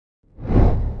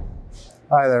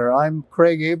Hi there, I'm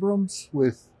Craig Abrams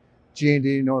with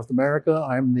G&D North America.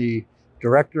 I'm the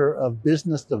Director of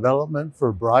Business Development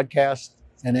for Broadcast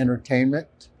and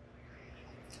Entertainment.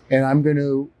 And I'm going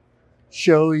to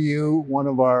show you one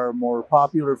of our more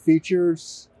popular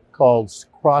features called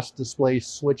CrossDisplay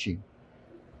switching.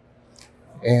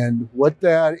 And what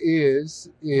that is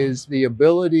the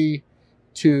ability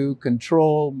to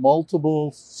control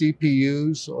multiple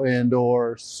CPUs and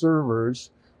or servers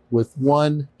with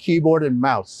one keyboard and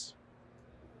mouse.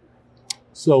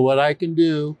 So what I can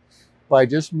do by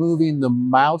just moving the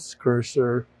mouse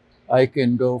cursor, I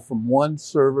can go from one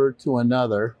server to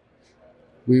another.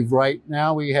 Right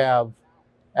now we have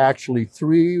actually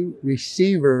 3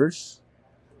 receivers.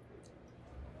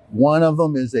 One of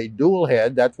them is a dual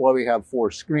head. That's why we have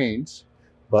 4 screens.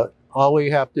 But all we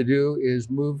have to do is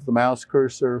move the mouse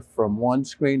cursor from one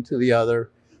screen to the other.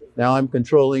 Now I'm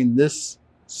controlling this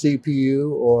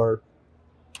CPU or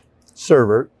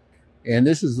server, and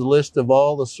this is the list of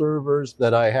all the servers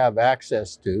that I have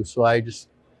access to. So I just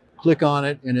click on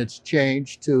it and it's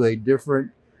changed to a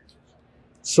different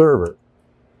server.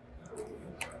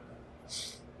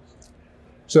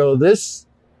 So this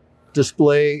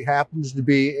display happens to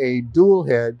be a dual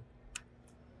head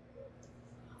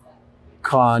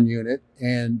con unit,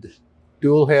 and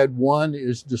dual head 1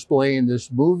 is displaying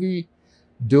this movie.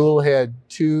 Dual head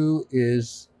 2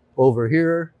 is over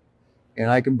here, and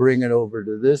I can bring it over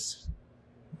to this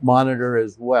monitor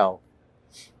as well.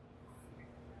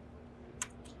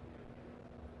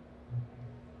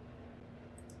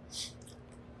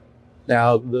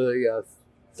 Now the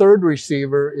third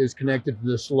receiver is connected to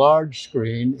this large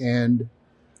screen, and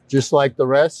just like the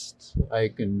rest, I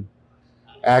can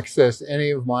access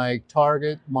any of my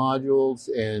target modules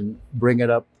and bring it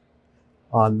up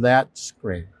on that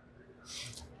screen.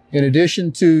 In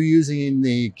addition to using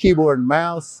the keyboard and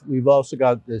mouse, we've also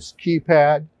got this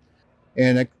keypad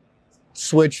and a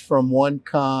switch from one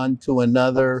con to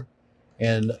another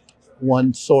and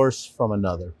one source from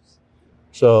another.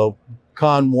 So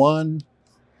con 1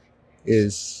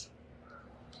 is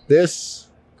this,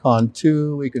 con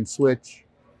 2, we can switch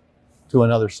to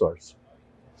another source.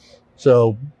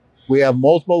 So we have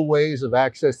multiple ways of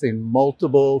accessing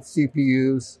multiple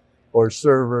CPUs or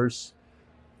servers.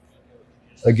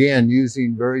 Again,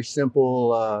 using very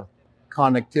simple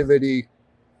connectivity.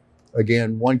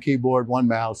 Again, one keyboard, one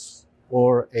mouse,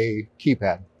 or a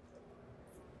keypad.